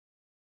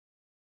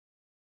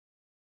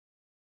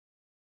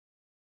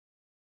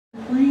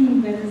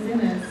flame that is in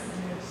us.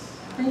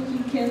 Thank you,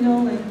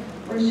 Kendall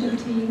and worship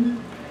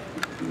team.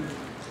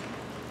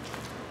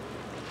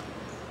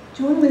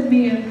 Join with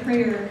me in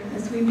prayer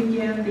as we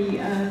begin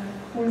the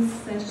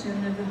fourth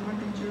session of the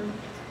Harbinger.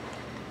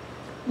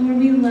 Lord,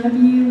 we love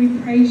you. We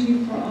praise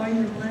you for all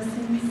your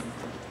blessings.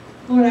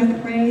 Lord, I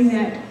pray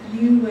that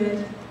you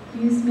would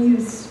use me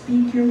to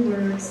speak your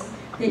words,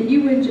 that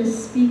you would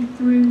just speak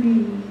through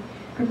me.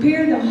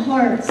 Prepare the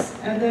hearts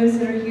of those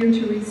that are here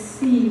to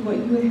receive what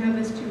you would have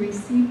us to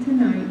receive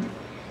tonight.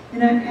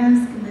 And I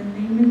ask in the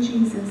name of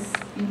Jesus,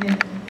 amen.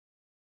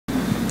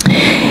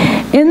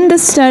 In the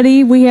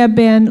study, we have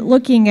been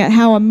looking at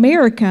how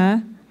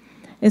America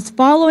is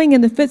following in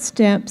the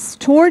footsteps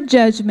toward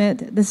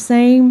judgment, the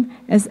same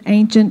as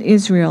ancient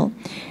Israel.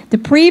 The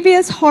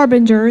previous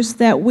harbingers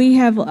that we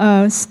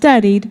have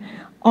studied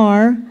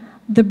are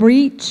the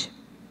breach,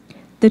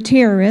 the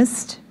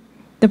terrorist,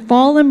 the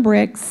fallen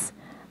bricks,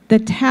 the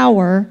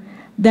tower,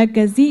 the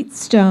gazette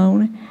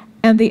stone,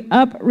 and the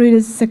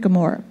uprooted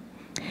sycamore.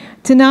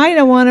 Tonight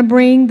I want to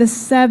bring the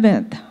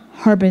seventh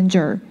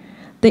harbinger,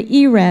 the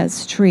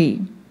Erez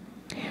tree.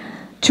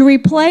 To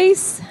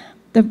replace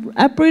the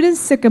uprooted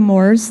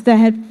sycamores that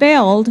had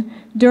failed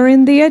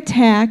during the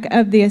attack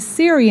of the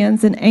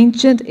Assyrians in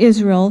ancient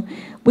Israel,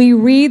 we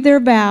read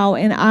their vow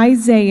in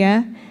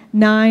Isaiah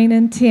 9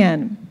 and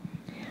 10.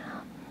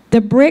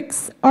 The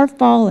bricks are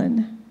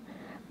fallen,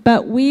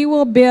 but we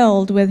will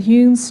build with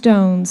hewn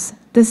stones.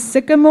 The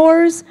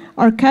sycamores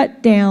are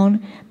cut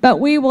down, but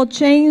we will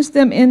change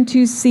them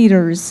into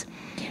cedars.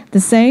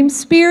 The same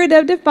spirit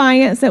of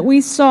defiance that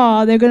we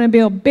saw, they're going to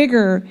build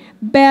bigger,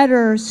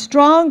 better,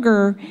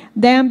 stronger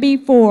than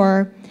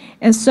before.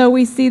 And so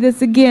we see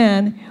this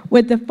again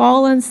with the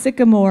fallen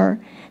sycamore,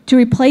 to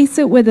replace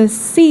it with a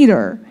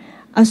cedar,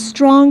 a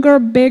stronger,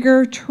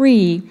 bigger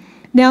tree.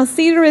 Now,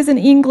 cedar is an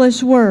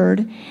English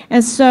word,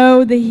 and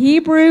so the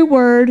Hebrew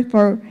word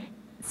for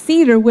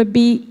cedar would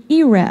be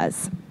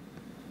erez.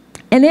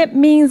 And it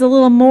means a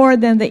little more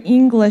than the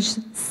English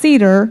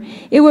cedar.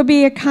 It would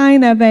be a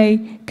kind of a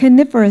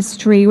coniferous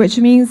tree, which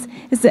means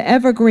it's an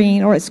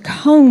evergreen or it's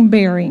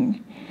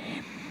cone-bearing.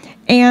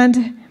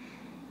 And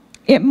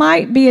it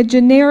might be a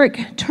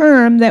generic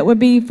term that would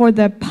be for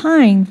the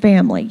pine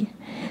family.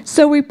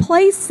 So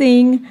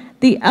replacing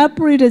the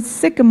uprooted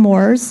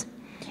sycamores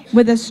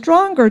with a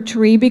stronger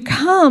tree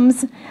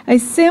becomes a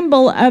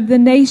symbol of the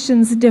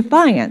nation's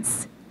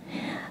defiance.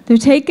 They're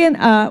taking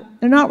up,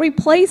 they're not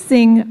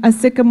replacing a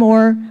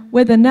sycamore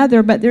with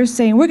another, but they're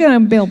saying we're going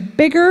to build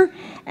bigger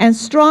and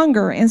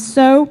stronger. And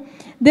so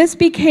this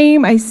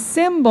became a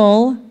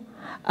symbol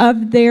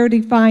of their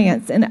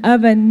defiance and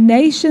of a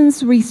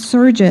nation's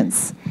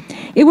resurgence.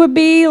 It would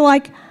be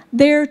like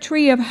their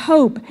tree of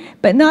hope,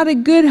 but not a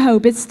good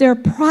hope. It's their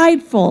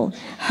prideful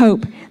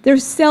hope, their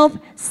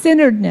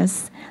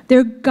self-centeredness,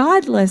 their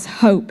godless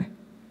hope.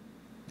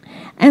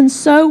 And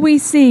so we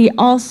see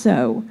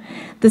also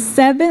the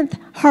seventh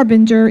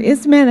harbinger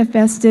is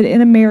manifested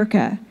in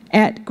America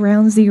at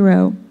Ground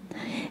Zero.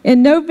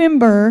 In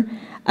November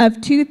of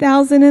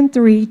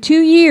 2003,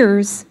 2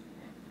 years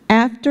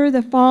after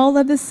the fall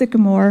of the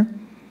sycamore,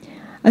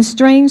 a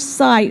strange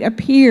sight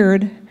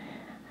appeared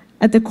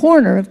at the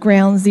corner of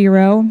Ground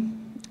Zero.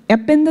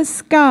 Up in the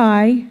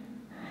sky,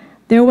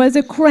 there was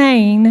a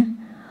crane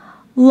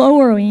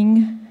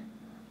lowering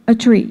a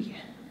tree.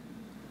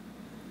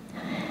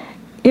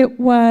 It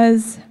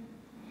was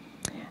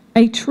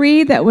a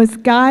tree that was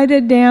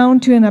guided down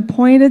to an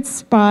appointed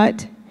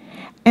spot,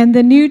 and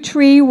the new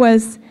tree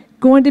was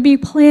going to be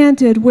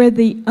planted where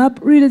the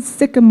uprooted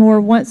sycamore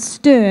once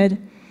stood.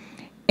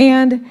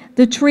 And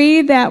the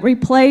tree that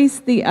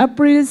replaced the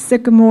uprooted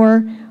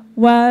sycamore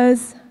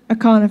was a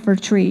conifer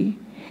tree.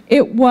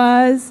 It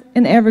was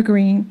an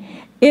evergreen.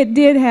 It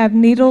did have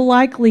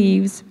needle-like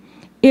leaves.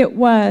 It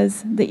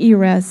was the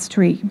Erez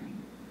tree.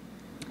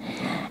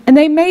 And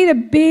they made a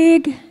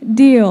big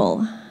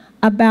deal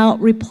about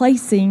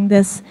replacing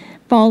this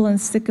fallen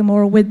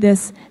sycamore with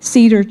this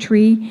cedar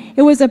tree.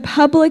 It was a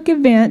public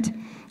event,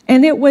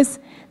 and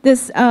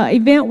this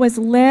event was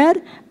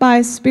led by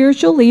a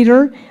spiritual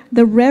leader,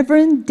 the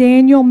Reverend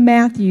Daniel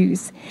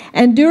Matthews.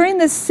 And during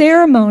the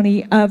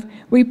ceremony of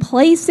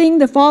replacing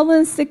the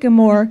fallen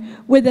sycamore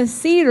with a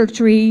cedar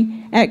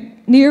tree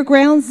near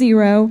Ground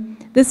Zero,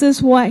 this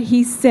is what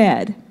he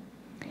said.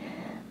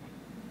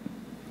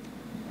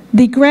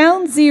 The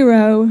Ground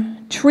Zero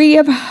tree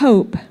of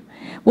hope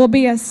will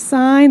be a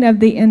sign of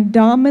the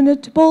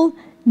indomitable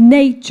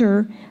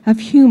nature of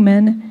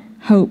human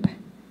hope.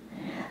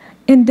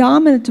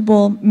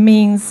 Indomitable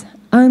means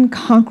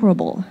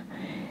unconquerable.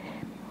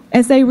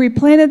 As they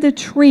replanted the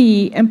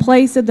tree in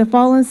place of the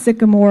fallen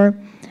sycamore,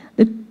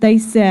 they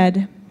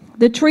said,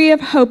 the tree of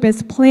hope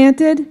is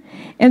planted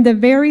in the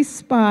very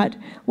spot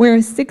where a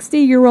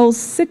 60-year-old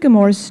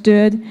sycamore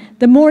stood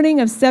the morning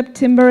of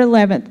September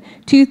 11th,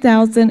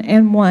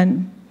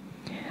 2001.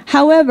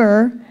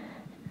 However,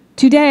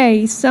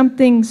 today,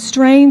 something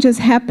strange has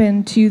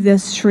happened to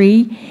this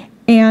tree,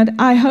 and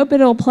I hope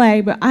it'll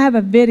play, but I have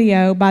a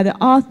video by the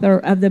author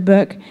of the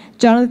book,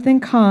 Jonathan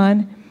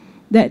Cahn,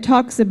 that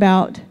talks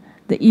about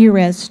the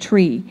Erez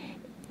tree.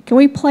 Can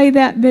we play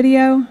that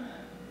video?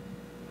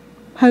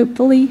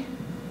 Hopefully.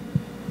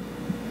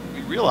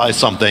 We realize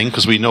something,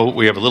 because we know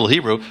we have a little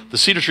Hebrew. The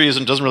cedar tree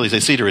doesn't really say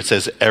cedar, it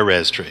says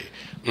Erez tree.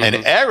 And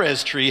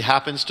Erez tree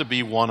happens to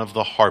be one of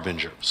the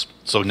harbingers.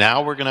 So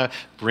now we're going to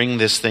bring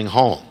this thing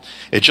home.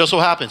 It just so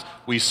happens,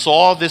 we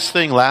saw this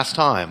thing last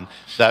time,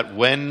 that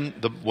when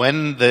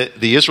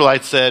the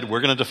Israelites said,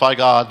 we're going to defy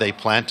God, they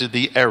planted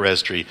the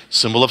Erez tree,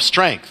 symbol of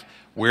strength,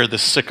 where the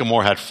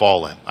sycamore had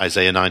fallen,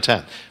 Isaiah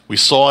 9:10. We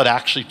saw it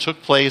actually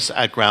took place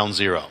at ground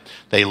zero.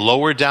 They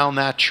lowered down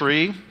that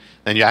tree,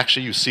 and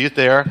you see it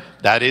there.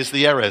 That is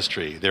the Erez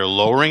tree. They're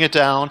lowering it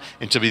down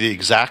into be the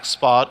exact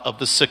spot of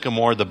the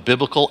sycamore, the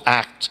biblical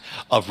act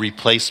of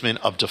replacement,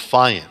 of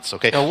defiance.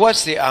 Okay. Now,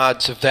 what's the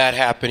odds of that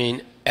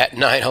happening at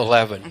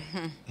 9/11?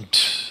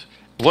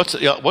 What's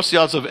the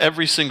odds of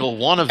every single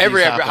one of these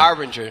every happening?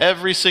 harbinger.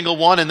 Every single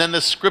one, and then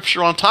the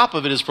scripture on top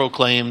of it is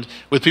proclaimed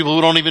with people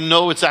who don't even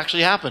know it's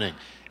actually happening.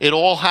 It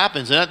all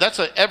happens, and that's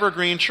an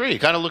evergreen tree.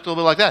 Kind of looked a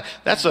little bit like that.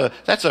 That's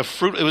a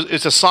fruit.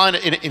 It's a sign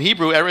in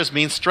Hebrew. Erez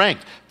means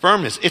strength,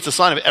 firmness. It's a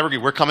sign of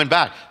evergreen. We're coming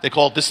back. They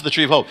call it, this is the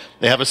tree of hope.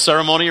 They have a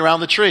ceremony around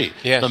the tree.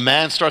 Yes. The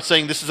man starts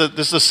saying, this is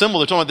a symbol.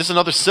 They're talking about this is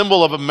another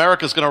symbol of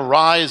America's going to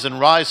rise and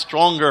rise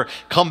stronger,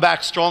 come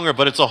back stronger.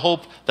 But it's a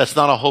hope that's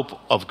not a hope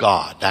of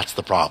God. That's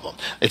the problem.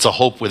 It's a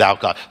hope without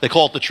God. They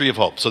call it the tree of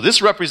hope. So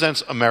this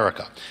represents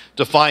America,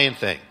 defiant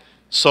thing.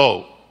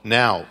 So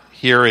now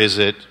here is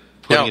it.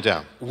 Putting it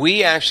down.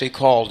 We actually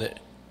called it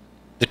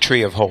the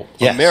tree of hope.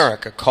 Yes.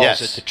 America calls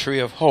Yes. it the tree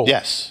of hope.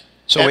 Yes.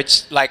 So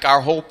it's like our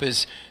hope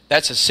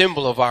that's a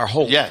symbol of our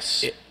hope.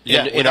 Yes.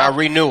 In our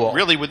renewal.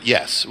 Really, with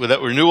that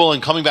renewal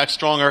and coming back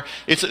stronger.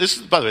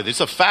 By the way,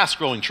 it's a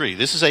fast-growing tree.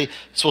 This is it's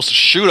supposed to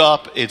shoot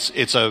up.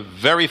 It's a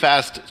very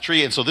fast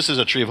tree, and so this is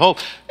a tree of hope.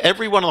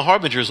 Every one of the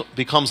harbingers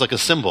becomes like a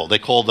symbol. They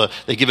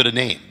give it a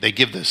name. They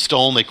give the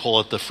stone. They call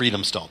it the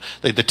Freedom Stone.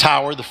 The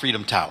tower, the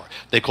Freedom Tower.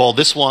 They call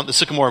this one the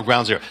Sycamore of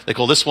Ground Zero. They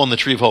call this one the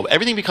Tree of Hope.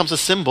 Everything becomes a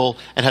symbol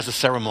and has a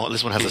ceremony.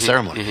 This one has a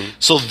ceremony.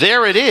 So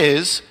there it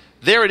is.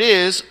 There it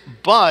is.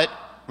 But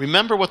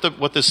remember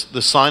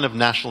the sign of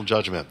national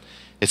judgment.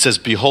 It says,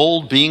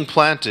 behold, being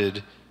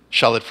planted,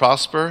 shall it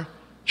prosper?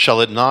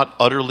 Shall it not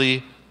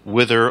utterly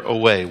wither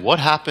away? What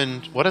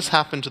happened? What has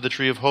happened to the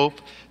tree of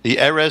hope? The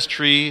Erez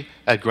tree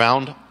at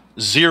ground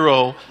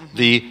zero,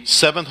 the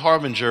seventh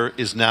harbinger,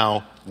 is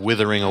now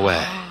withering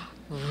away.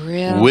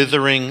 Really?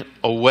 Withering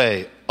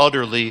away.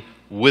 Utterly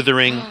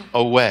withering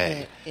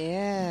away.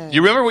 Yeah.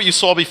 You remember what you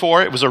saw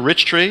before? It was a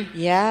rich tree?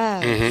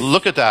 Yeah.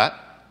 Look at that.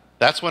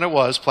 That's when it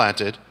was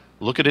planted.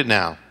 Look at it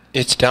now.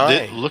 It's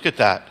dying. Look at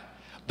that.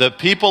 The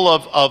people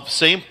of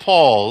St.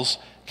 Paul's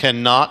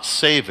cannot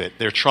save it.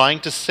 They're trying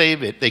to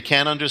save it. They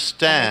can't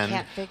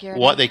understand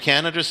they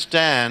can't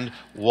understand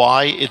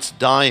why it's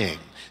dying.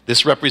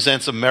 This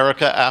represents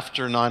America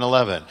after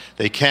 9/11.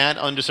 They can't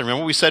understand.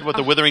 Remember we said what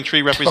the withering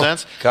tree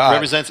represents? It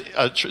represents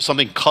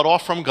something cut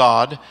off from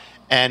God,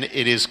 and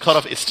it is cut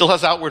off. It still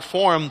has outward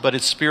form, but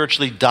it's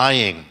spiritually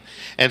dying.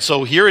 And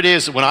so here it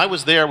is. When I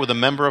was there with a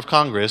member of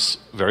Congress,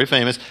 very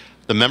famous,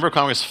 the member of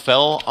Congress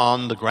fell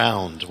on the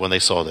ground when they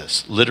saw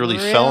this. Literally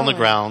fell on the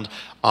ground,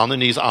 on the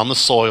knees, on the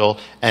soil,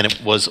 and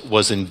it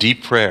was in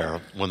deep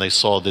prayer when they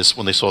saw this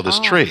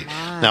tree.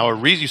 My.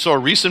 Now you saw a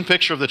recent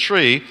picture of the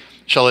tree.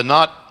 Shall it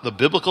not, the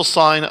biblical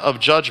sign of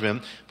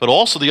judgment, but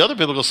also the other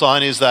biblical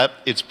sign is that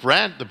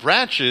the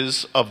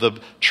branches of the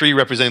tree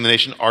representing the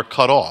nation are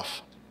cut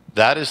off.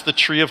 That is the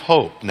tree of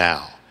hope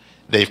now.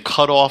 They've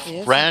cut off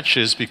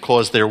branches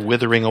because they're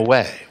withering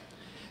away.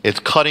 It's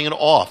cutting it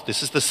off.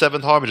 This is the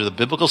seventh harbinger, the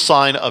biblical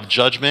sign of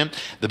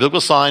judgment, the biblical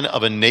sign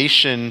of a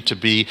nation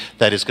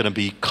that is going to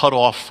be cut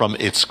off from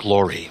its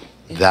glory.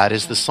 That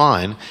is the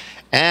sign.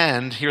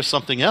 And here's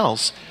something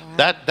else.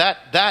 Wow.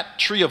 That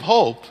tree of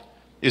hope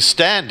is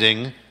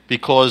standing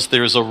because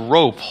there's a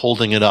rope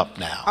holding it up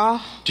now.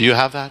 Oh. Do you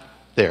have that?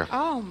 There.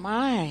 Oh,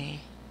 my.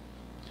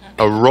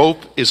 A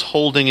rope is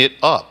holding it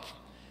up.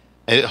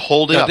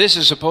 Now, this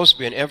is supposed to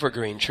be an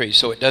evergreen tree,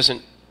 so it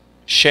doesn't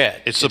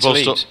shed. It's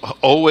supposed to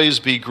always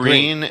be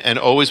green and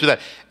always be that.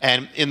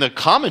 And in the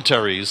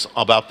commentaries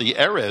about the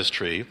Erez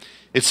tree,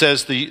 it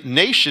says the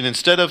nation,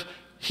 instead of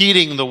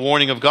heeding the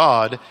warning of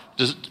God,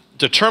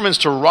 determines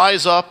to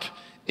rise up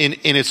in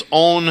its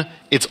own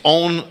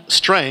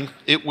strength.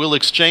 It will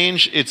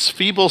exchange its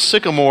feeble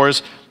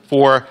sycamores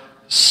for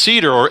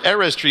cedar or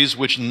Erez trees,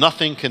 which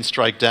nothing can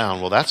strike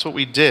down. Well, that's what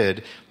we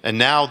did. And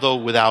now, though,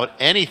 without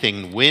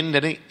anything, wind,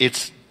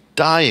 it's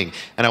dying.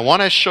 And I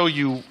want to show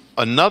you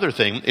another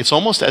thing. It's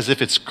almost as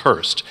if it's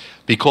cursed,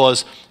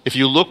 because if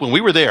you look, when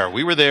we were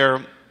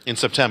there in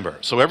September,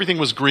 so everything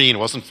was green. It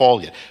wasn't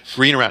fall yet.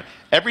 Green around.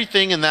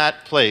 Everything in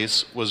that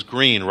place was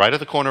green, right at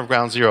the corner of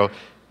Ground Zero.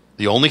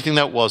 The only thing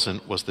that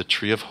wasn't was the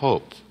tree of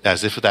hope,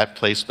 as if that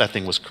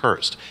thing was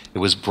cursed. It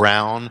was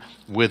brown,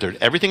 withered.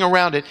 Everything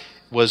around it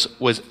was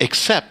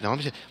except, now let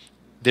me say,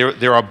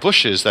 there are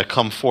bushes that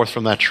come forth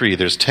from that tree.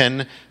 There's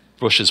 10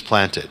 bushes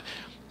planted,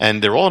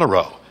 and they're all in a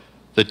row.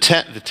 The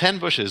 10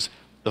 bushes,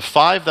 The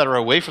 5 that are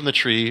away from the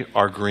tree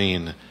are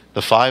green.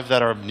 The 5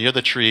 that are near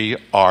the tree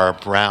are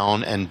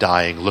brown and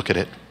dying. Look at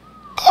it.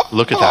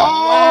 Look at that.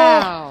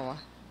 Wow.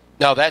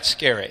 Now that's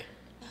scary.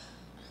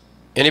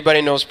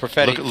 Anybody knows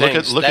prophetic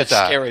things? Look That's at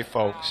that. Scary,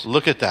 folks.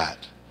 Look at that.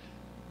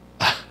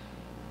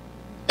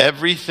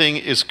 Everything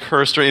is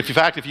cursed. In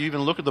fact, if you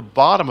even look at the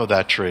bottom of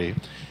that tree,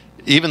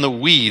 even the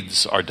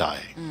weeds are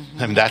dying.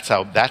 I mean, that's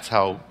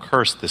how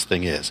cursed this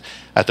thing is.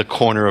 At the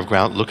corner of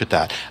ground, look at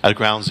that, at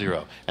ground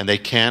zero, and they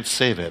can't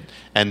save it.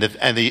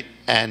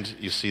 And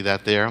you see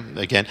that there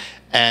again.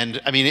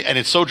 And I mean, and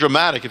it's so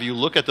dramatic. If you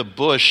look at the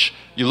bush,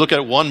 you look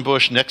at one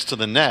bush next to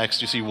the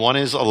next, you see one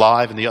is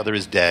alive and the other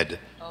is dead.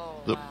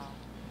 Wow.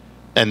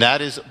 And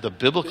that is the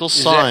biblical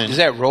sign. Does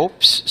that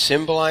rope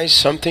symbolize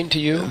something to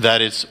you?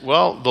 That it's,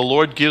 well, the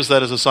Lord gives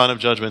that as a sign of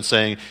judgment,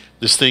 saying,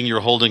 this thing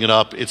you're holding it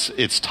up,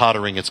 it's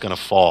tottering, it's going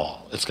to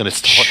fall.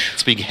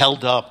 It's being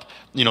held up,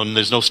 and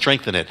there's no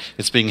strength in it.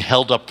 It's being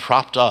held up,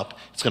 propped up,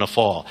 it's going to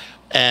fall.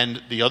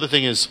 And the other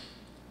thing is,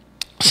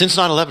 since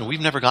 9/11,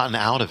 we've never gotten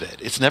out of it.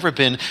 It's never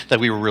been that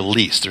we were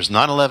released. There's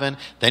 9/11,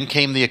 then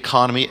came the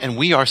economy, and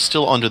we are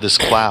still under this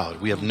cloud.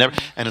 We have never,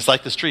 and it's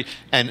like this tree.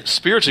 And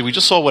spiritually, we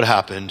just saw what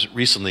happened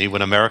recently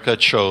when America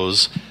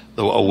chose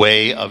a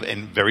way of,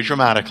 and very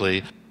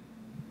dramatically.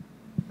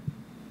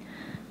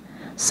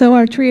 So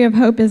our tree of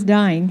hope is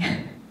dying.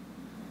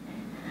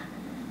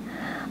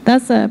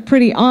 That's a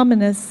pretty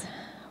ominous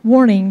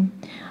warning,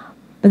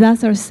 but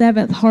that's our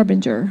 7th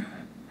harbinger.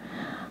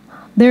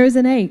 There is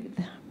an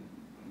 8th.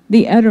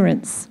 The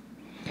utterance.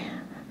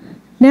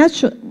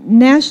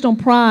 National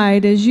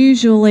pride is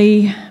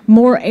usually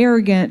more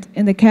arrogant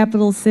in the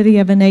capital city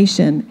of a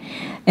nation.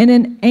 And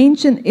in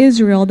ancient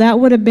Israel, that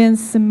would have been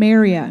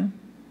Samaria.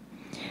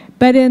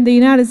 But in the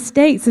United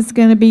States, it's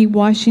going to be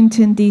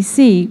Washington,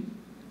 D.C.,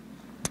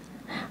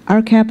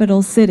 our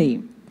capital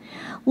city.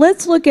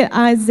 Let's look at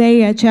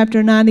Isaiah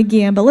chapter 9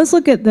 again, but let's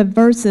look at the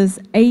verses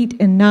 8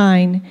 and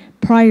 9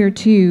 prior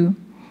to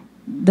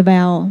the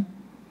vow.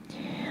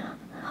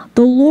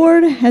 The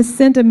Lord has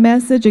sent a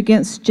message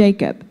against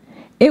Jacob.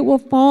 It will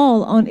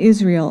fall on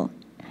Israel.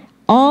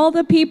 All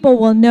the people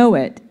will know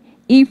it,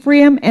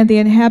 Ephraim and the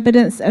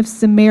inhabitants of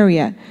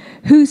Samaria,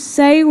 who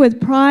say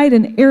with pride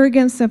and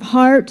arrogance of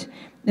heart,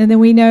 and then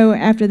we know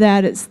after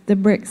that it's the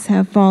bricks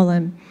have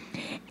fallen.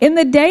 In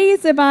the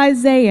days of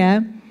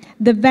Isaiah,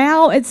 the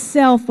vow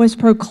itself was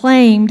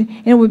proclaimed,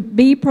 and it would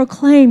be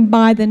proclaimed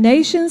by the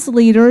nation's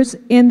leaders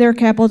in their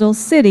capital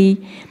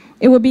city.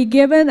 It would be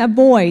given a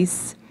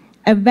voice,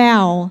 a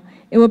vow.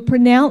 It would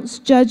pronounce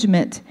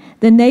judgment.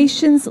 The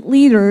nation's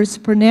leaders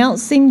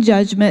pronouncing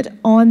judgment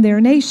on their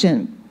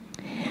nation.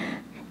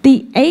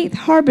 The 8th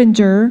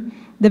harbinger,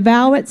 the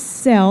vow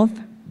itself,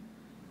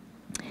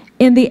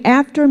 in the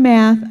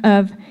aftermath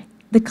of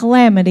the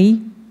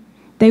calamity,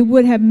 they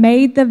would have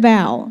made the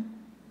vow.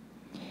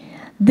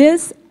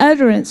 This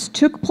utterance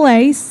took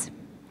place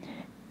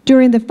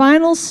during the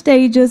final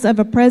stages of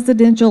a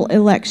presidential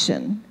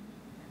election.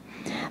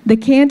 The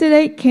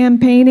candidate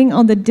campaigning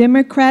on the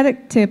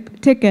Democratic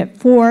ticket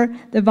for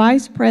the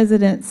vice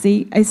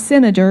presidency, a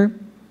senator,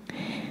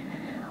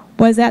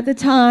 was at the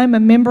time a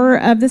member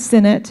of the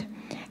Senate,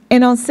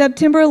 and on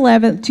September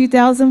 11,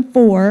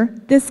 2004,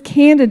 this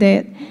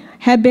candidate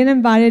had been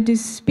invited to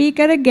speak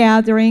at a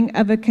gathering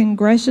of a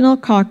congressional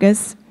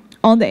caucus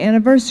on the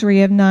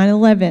anniversary of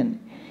 9/11.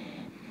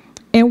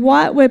 And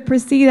what would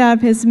proceed out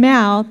of his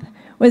mouth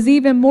was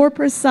even more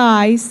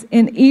precise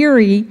and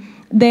eerie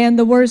than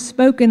the words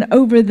spoken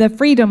over the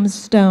Freedom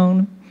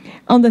Stone.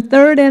 On the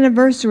 3rd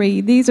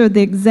anniversary, these are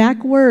the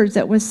exact words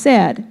that were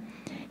said.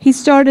 He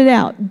started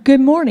out, "Good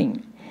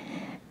morning.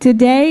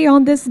 Today,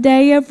 on this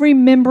day of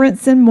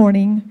remembrance and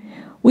mourning,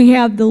 we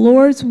have the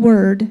Lord's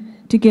word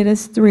to get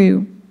us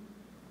through.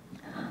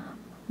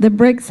 The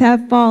bricks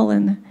have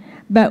fallen,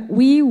 but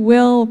we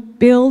will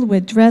build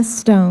with dressed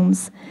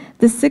stones.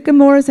 The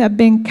sycamores have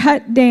been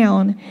cut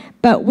down,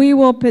 but we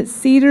will put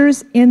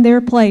cedars in their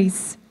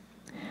place."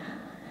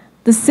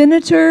 The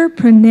senator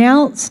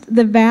pronounced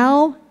the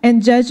vow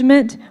and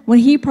judgment when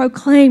he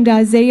proclaimed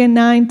Isaiah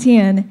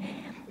 9:10,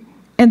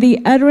 and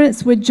the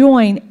utterance would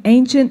join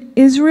ancient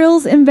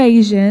Israel's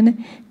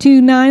invasion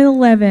to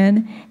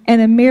 9/11 and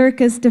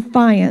America's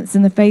defiance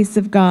in the face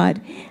of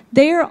God.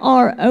 There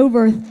are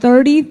over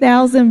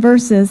 30,000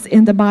 verses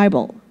in the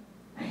Bible,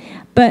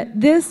 but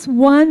this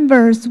one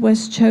verse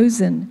was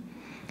chosen.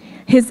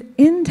 His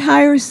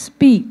entire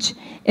speech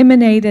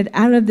emanated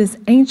out of this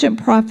ancient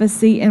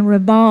prophecy and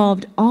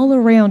revolved all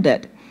around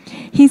it.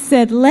 He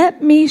said,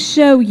 "Let me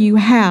show you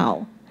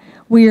how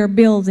we are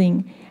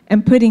building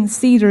and putting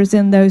cedars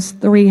in those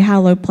 3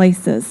 hallowed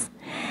places.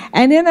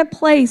 And in a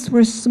place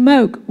where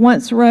smoke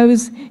once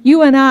rose,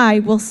 you and I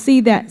will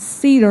see that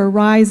cedar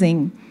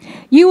rising.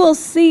 You will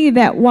see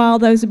that while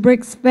those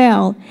bricks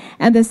fell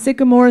and the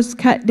sycamores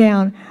cut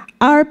down,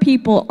 our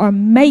people are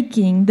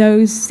making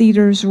those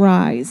cedars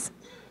rise."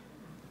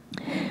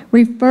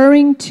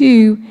 Referring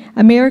to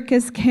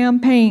America's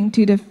campaign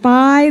to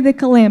defy the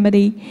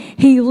calamity,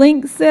 he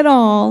links it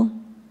all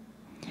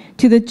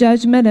to the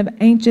judgment of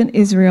ancient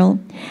Israel.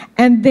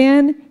 And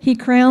then he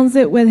crowns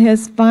it with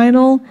his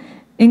final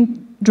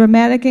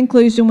dramatic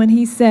conclusion when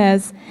he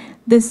says,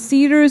 the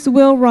cedars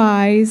will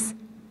rise,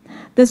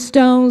 the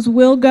stones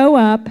will go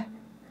up,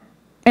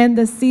 and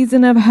the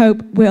season of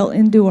hope will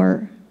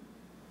endure.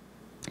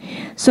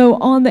 So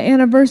on the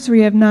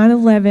anniversary of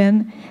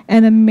 9/11,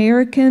 an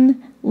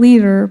American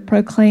leader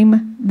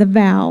proclaimed the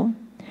vow,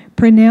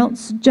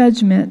 pronounced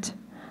judgment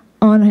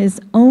on his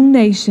own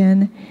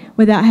nation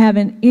without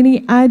having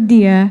any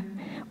idea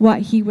what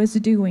he was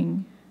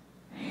doing.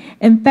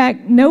 In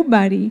fact,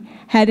 nobody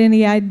had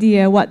any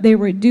idea what they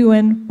were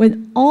doing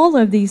when all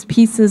of these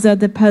pieces of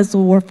the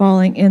puzzle were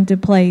falling into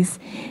place.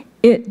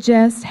 It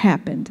just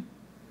happened.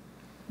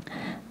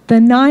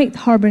 The ninth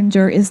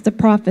harbinger is the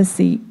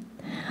prophecy.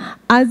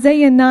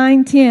 Isaiah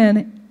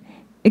 9:10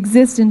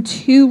 exists in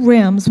two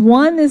realms.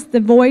 One is the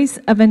voice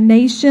of a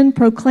nation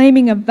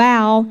proclaiming a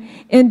vow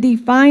in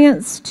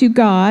defiance to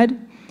God.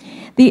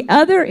 The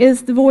other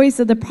is the voice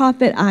of the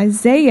prophet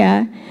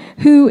Isaiah,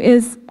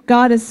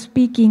 God is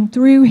speaking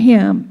through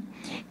him.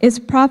 It's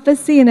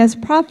prophecy, and as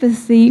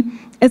prophecy,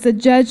 it's a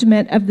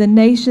judgment of the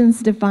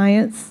nation's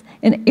defiance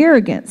and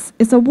arrogance.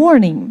 It's a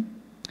warning.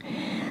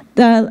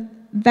 The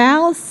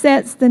vow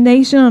sets the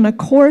nation on a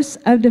course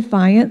of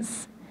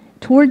defiance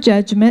toward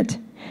judgment,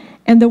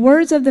 and the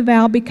words of the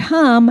vow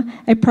become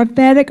a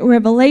prophetic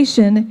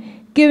revelation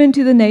given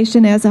to the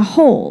nation as a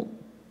whole.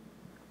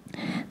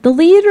 The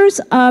leaders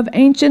of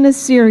ancient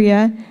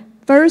Assyria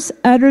first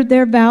uttered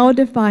their vow of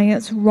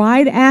defiance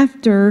right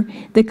after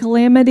the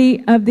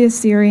calamity of the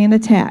Assyrian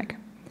attack.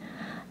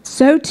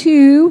 So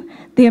too,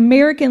 the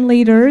American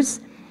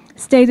leaders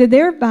stated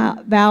their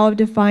vow of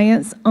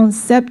defiance on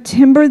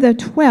September the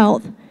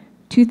 12th,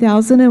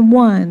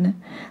 2001,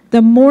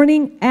 the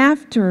morning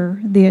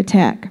after the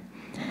attack.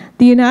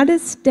 The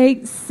United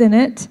States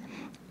Senate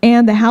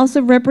and the House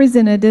of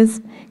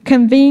Representatives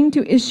convened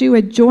to issue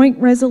a joint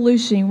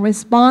resolution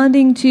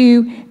responding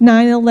to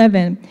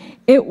 9/11.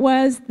 It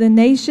was the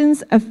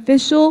nation's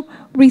official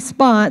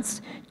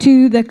response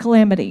to the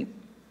calamity.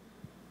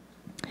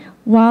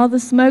 While the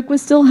smoke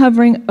was still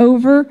hovering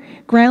over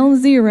ground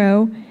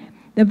zero,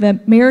 the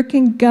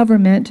American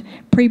government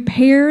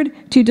prepared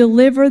to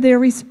deliver their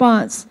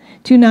response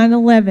to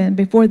 9/11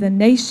 before the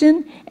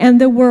nation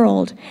and the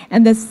world,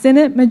 and the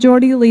Senate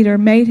Majority Leader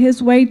made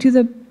his way to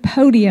the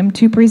podium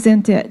to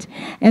present it.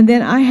 And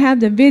then I have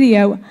the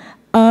video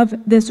of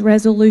this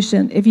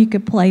resolution, if you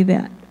could play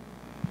that.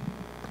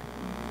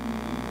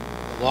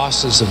 The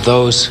losses of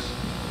those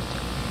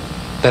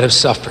that have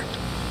suffered.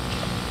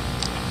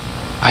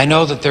 I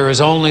know that there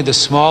is only the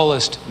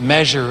smallest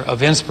measure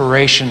of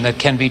inspiration that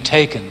can be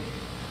taken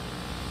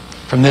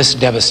from this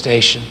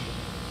devastation.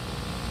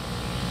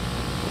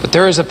 But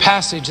there is a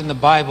passage in the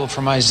Bible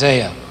from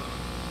Isaiah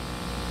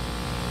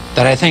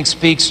that I think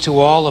speaks to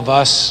all of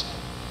us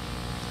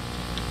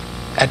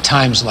at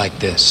times like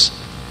this.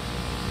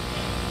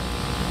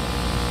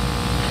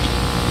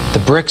 The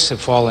bricks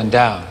have fallen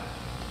down,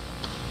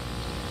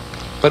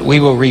 but we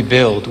will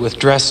rebuild with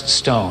dressed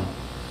stone.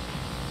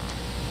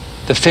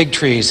 The fig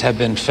trees have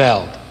been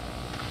felled,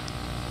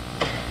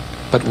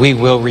 but we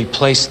will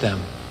replace them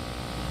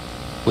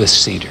with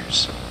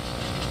cedars.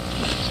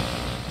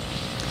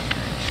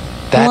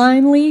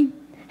 Blindly,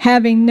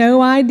 having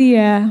no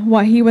idea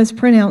what he was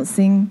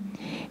pronouncing,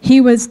 he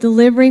was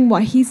delivering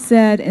what he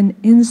said an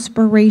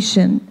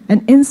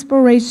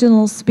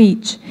inspirational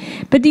speech.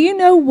 But do you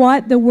know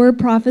what the word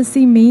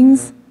prophecy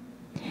means?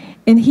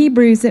 In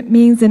Hebrews, it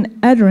means an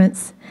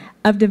utterance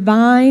of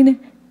divine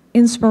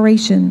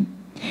inspiration.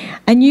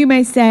 And you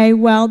may say,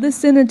 well, this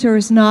senator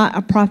is not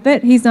a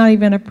prophet. He's not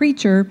even a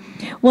preacher.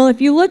 Well,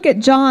 if you look at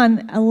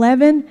John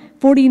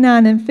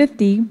 11:49 and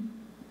 50,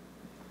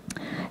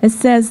 it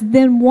says,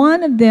 then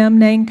one of them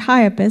named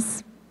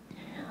Caiaphas,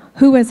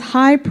 who was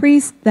high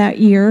priest that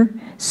year,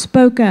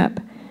 spoke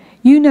up.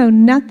 You know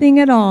nothing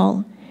at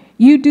all.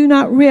 You do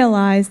not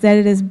realize that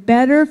it is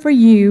better for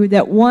you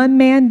that one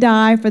man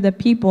die for the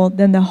people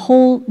than the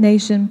whole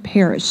nation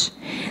perish.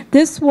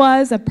 This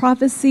was a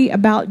prophecy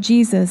about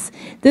Jesus.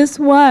 This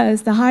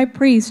was the high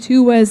priest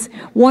who was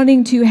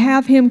wanting to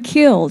have him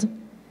killed.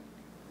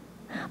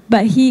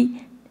 But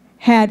he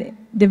had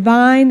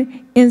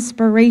divine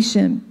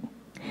inspiration.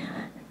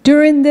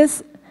 During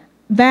this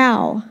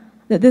vow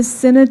that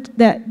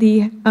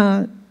the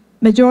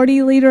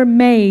majority leader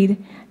made,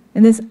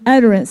 and this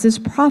utterance, this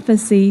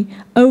prophecy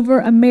over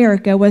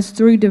America, was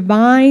through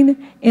divine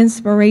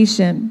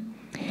inspiration.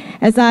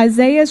 As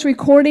Isaiah's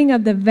recording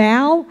of the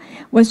vow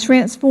was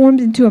transformed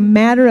into a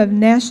matter of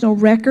national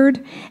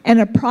record and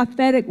a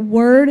prophetic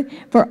word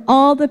for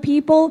all the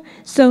people,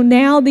 so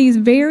now these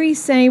very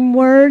same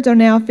words are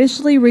now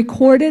officially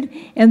recorded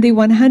in the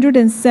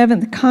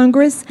 107th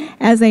Congress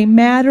as a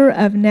matter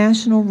of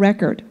national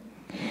record.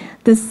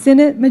 The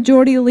Senate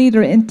Majority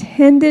Leader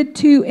intended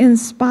to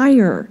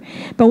inspire,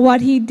 but what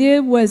he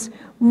did was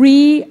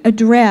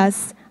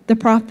readdress the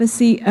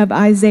prophecy of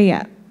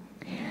Isaiah.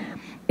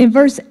 In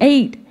verse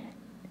 8,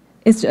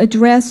 it's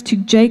addressed to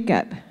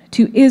Jacob,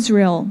 to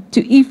Israel,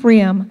 to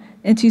Ephraim,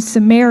 and to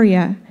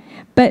Samaria.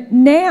 But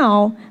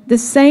now the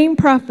same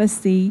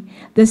prophecy,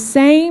 the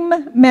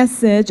same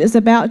message is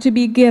about to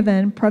be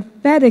given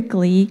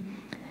prophetically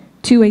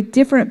to a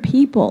different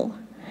people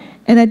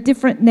and a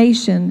different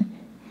nation.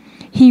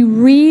 He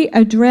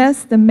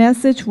readdressed the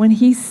message when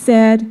he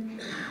said,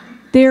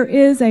 there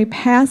is a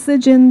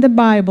passage in the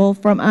Bible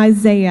from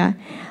Isaiah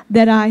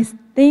that I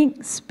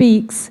think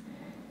speaks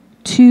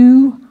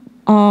to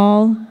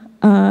all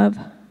of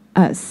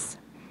us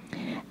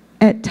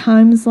at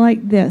times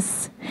like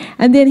this.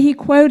 And then he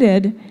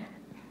quoted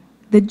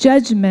the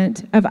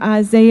judgment of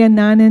Isaiah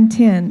 9 and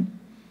 10.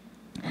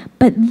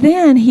 But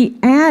then he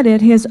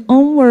added his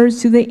own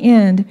words to the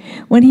end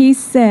when he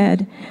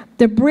said,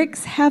 the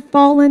bricks have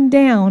fallen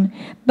down,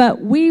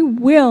 but we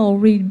will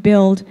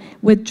rebuild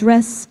with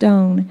dressed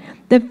stone.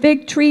 The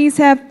fig trees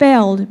have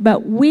failed,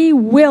 but we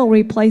will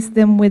replace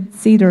them with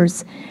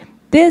cedars.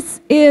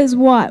 This is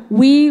what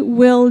we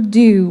will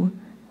do.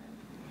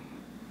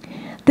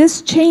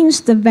 This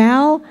changed the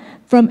vow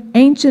from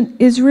ancient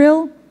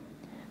Israel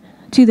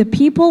to the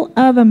people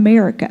of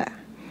America.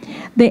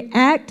 The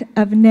act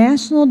of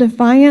national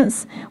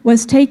defiance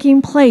was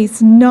taking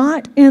place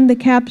not in the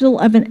capital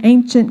of an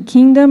ancient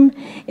kingdom.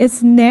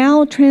 It's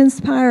now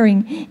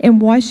transpiring in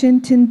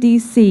Washington,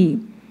 D.C.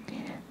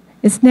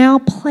 It's now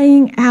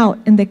playing out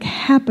in the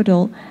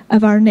capital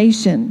of our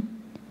nation.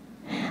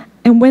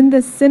 And when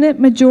the Senate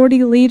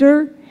Majority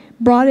Leader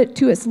brought it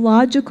to its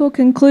logical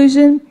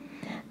conclusion,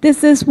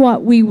 this is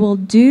what we will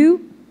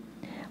do.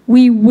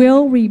 We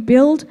will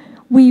rebuild.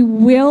 We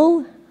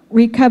will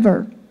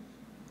recover.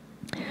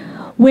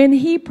 When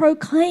he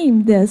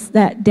proclaimed this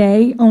that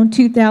day on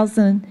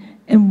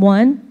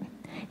 2001,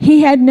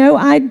 he had no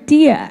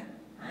idea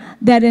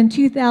that in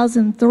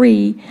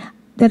 2003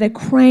 that a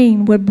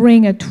crane would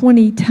bring a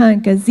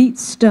 20-ton gazette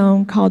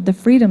stone called the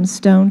Freedom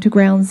Stone to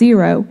ground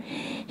zero.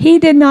 He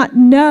did not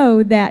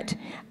know that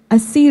a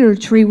cedar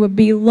tree would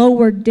be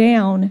lowered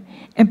down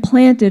and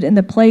planted in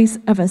the place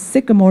of a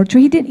sycamore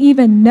tree. He didn't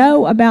even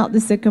know about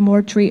the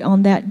sycamore tree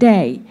on that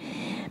day.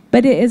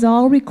 But it is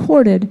all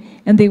recorded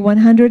in the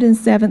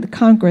 107th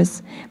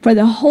Congress for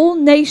the whole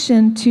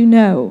nation to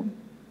know.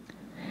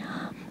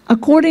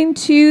 According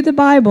to the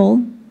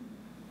Bible,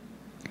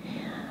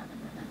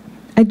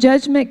 a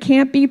judgment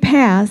can't be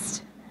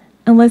passed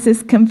unless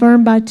it's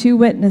confirmed by two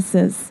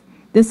witnesses.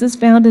 This is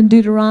found in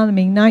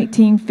Deuteronomy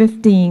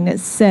 19:15. It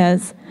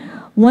says,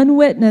 one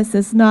witness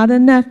is not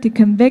enough to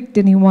convict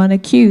anyone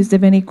accused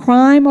of any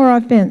crime or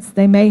offense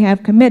they may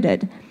have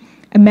committed.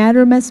 A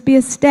matter must be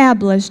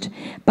established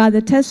by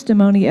the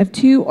testimony of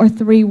 2 or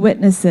 3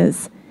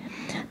 witnesses.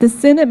 The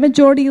Senate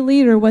Majority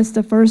Leader was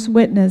the first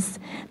witness.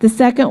 The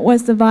second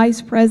was the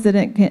Vice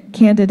President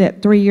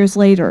candidate 3 years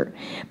later.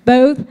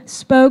 Both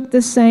spoke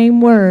the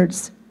same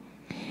words.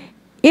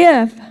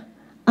 If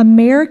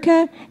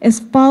America is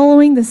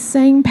following the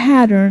same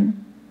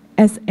pattern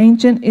as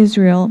ancient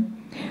Israel,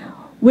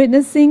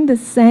 witnessing the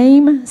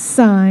same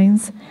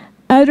signs,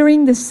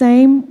 uttering the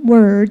same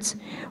words,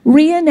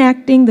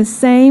 reenacting the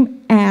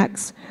same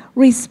acts,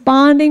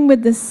 responding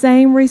with the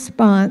same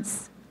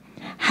response,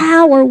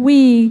 how are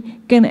we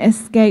going to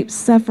escape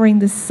suffering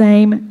the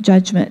same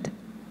judgment?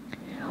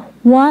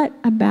 What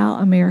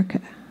about America?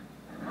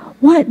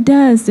 What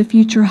does the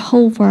future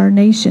hold for our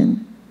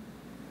nation?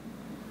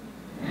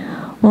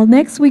 Well,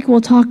 next week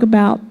we'll talk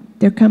about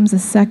there comes a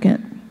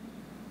second.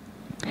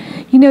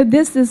 You know,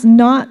 this is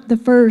not the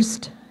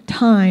first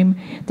time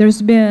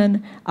there's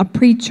been a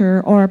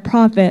preacher or a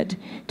prophet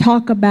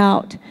talk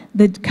about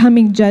the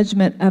coming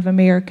judgment of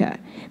America.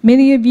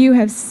 Many of you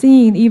have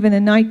seen, even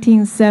in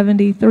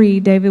 1973,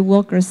 David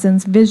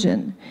Wilkerson's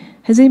vision.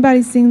 Has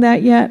anybody seen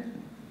that yet?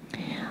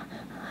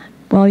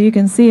 Well, you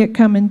can see it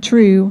coming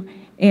true,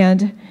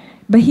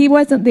 but he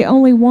wasn't the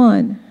only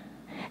one.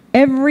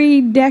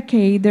 Every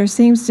decade, there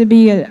seems to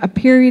be a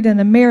period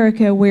in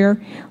America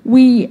where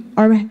we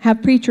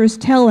have preachers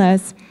tell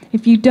us,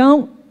 if you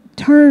don't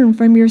turn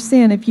from your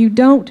sin, if you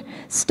don't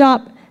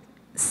stop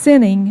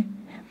sinning,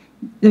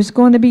 there's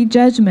going to be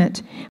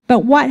judgment.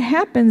 But what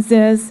happens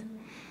is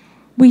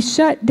we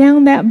shut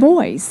down that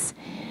voice.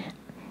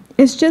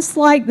 It's just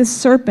like the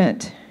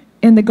serpent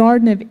in the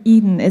Garden of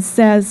Eden. It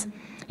says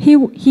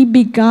he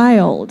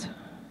beguiled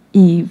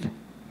Eve.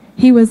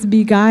 He was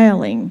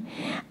beguiling.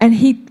 And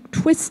he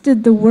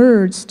twisted the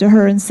words to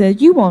her and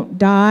said, you won't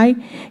die.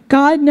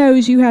 God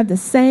knows you have the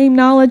same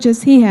knowledge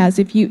as he has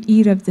if you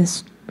eat of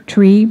this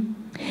tree.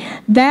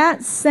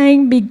 That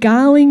same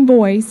beguiling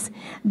voice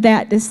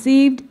that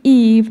deceived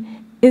Eve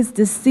is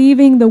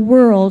deceiving the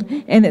world,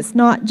 and it's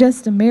not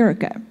just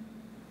America.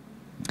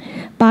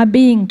 By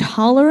being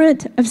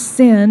tolerant of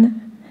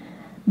sin,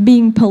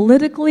 being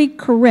politically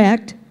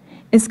correct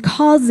is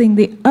causing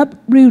the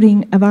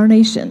uprooting of our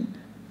nation.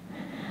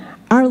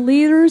 Our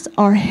leaders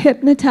are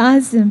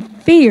hypnotized in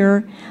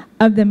fear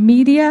of the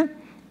media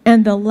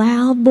and the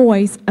loud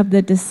voice of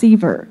the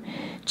deceiver.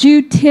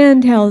 Jude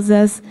 10 tells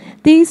us,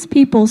 these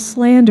people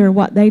slander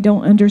what they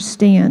don't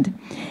understand.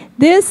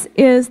 This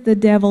is the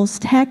devil's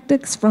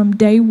tactics from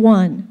day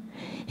one.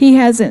 He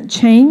hasn't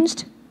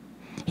changed.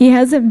 He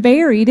hasn't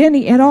varied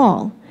any at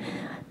all.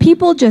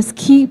 People just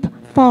keep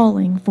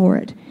falling for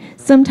it.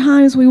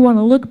 Sometimes we want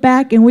to look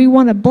back and we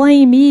want to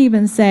blame Eve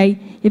and say,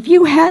 if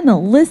you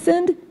hadn't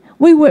listened,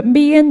 we wouldn't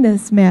be in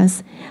this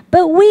mess.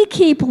 But we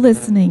keep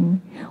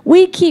listening.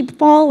 We keep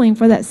falling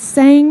for that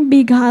same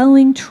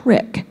beguiling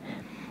trick,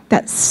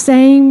 that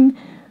same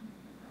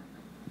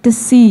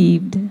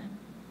deceived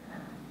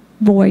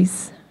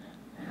voice.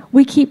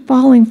 We keep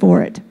falling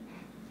for it.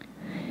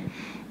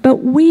 But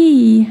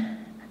we,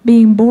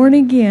 being born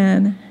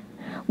again,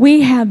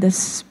 we have the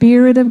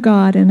Spirit of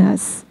God in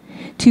us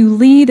to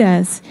lead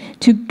us,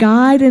 to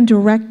guide and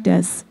direct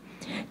us,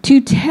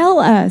 to tell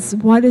us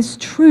what is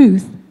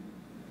truth.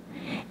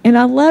 And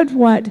I loved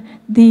what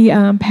the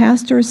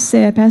pastor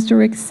said, Pastor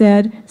Rick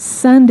said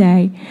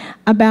Sunday,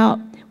 about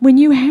when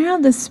you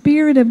have the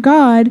Spirit of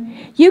God,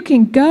 you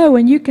can go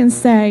and you can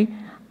say,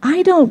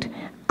 I don't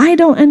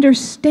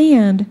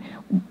understand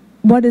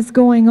what is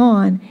going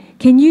on.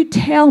 Can you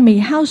tell me,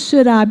 how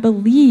should I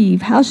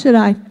believe? How should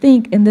I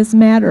think in this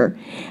matter?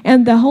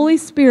 And the Holy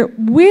Spirit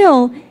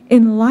will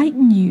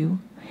enlighten you.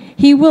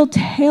 He will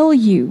tell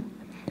you.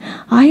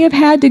 I have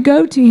had to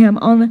go to him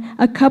on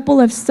a couple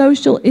of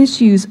social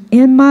issues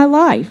in my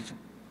life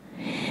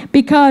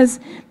because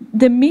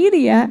the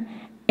media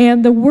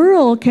and the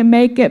world can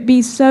make it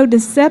be so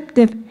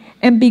deceptive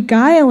and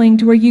beguiling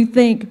to where you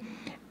think,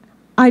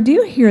 I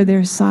do hear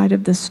their side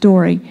of the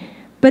story,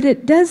 but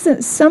it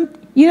doesn't,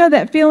 you know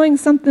that feeling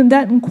something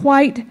doesn't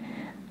quite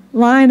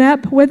line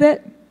up with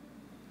it?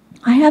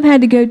 I have had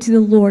to go to the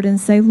Lord and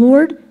say,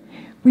 Lord,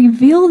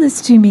 reveal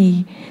this to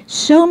me.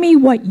 Show me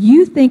what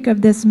you think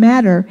of this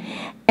matter.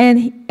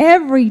 And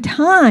every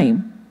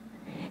time,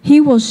 he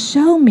will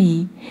show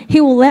me.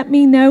 He will let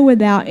me know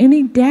without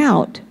any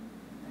doubt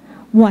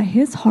what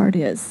his heart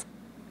is.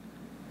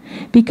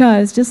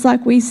 Because just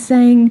like we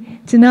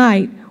sang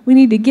tonight, we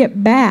need to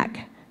get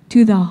back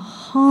to the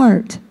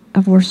heart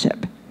of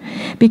worship.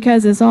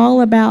 Because it's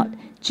all about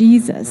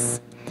Jesus.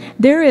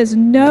 There is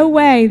no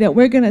way that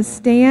we're going to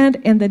stand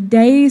in the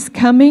days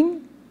coming.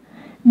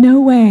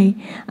 No way,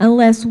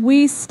 unless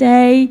we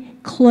stay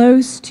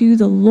close to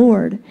the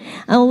Lord,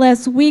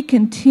 unless we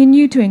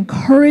continue to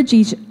encourage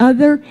each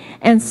other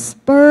and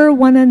spur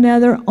one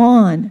another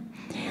on.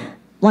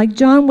 Like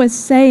John was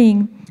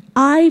saying,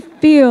 I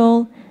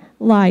feel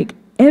like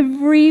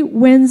every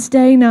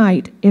Wednesday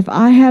night, if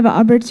I have an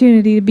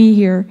opportunity to be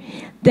here,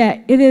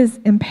 that it is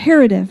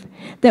imperative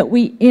that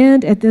we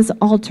end at this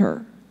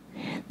altar,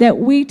 that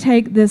we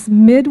take this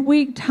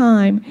midweek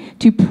time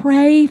to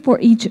pray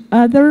for each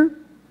other,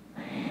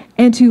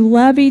 and to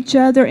love each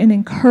other and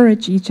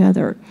encourage each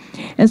other.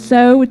 And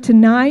so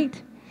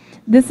tonight,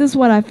 this is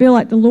what I feel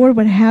like the Lord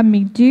would have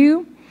me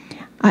do.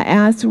 I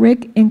asked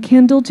Rick and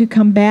Kendall to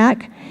come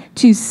back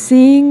to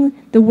sing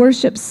the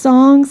worship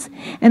songs,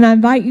 and I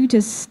invite you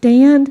to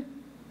stand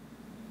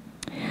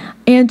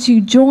and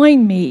to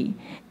join me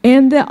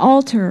in the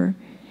altar.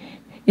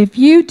 If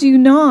you do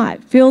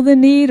not feel the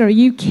need or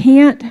you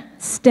can't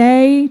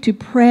stay to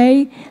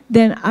pray,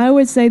 then I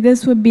would say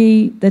this would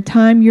be the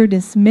time you're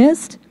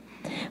dismissed.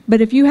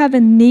 But if you have a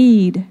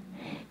need,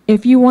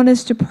 if you want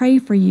us to pray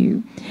for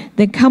you,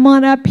 then come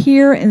on up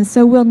here and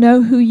so we'll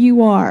know who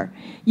you are.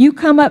 You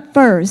come up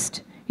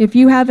first if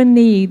you have a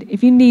need.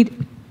 If you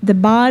need the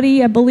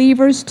body of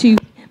believers to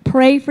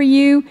pray for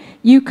you,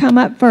 you come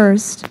up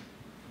first.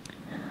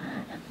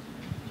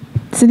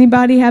 Does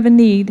anybody have a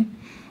need?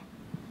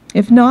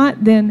 If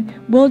not,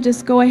 then we'll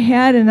just go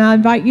ahead and I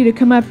invite you to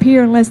come up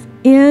here and let's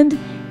end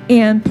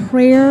in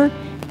prayer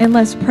and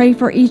let's pray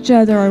for each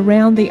other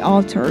around the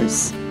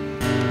altars.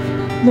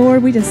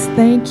 Lord, we just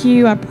thank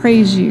you. I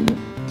praise you.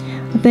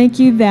 I thank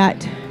you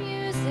that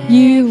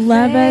you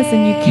love us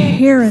and you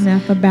care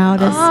enough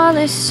about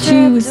us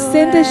to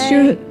send us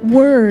your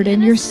word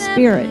and your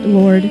spirit,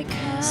 Lord,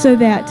 so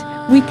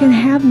that we can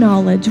have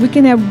knowledge, we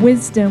can have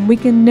wisdom, we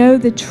can know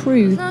the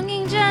truth.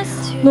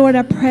 Lord,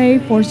 I pray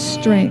for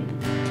strength,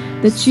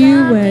 that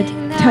you would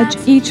touch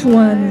each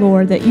one,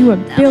 Lord, that you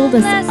would build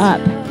us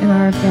up in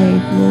our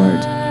faith,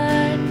 Lord.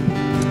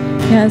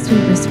 Yes, we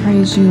just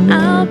praise you,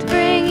 Lord.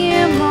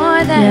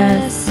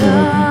 Yes,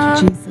 Lord,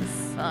 thank you, Jesus.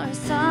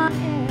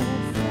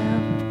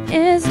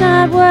 It's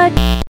not what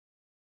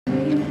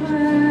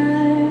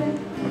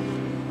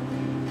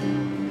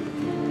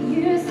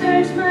you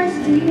search much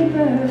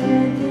deeper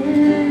within.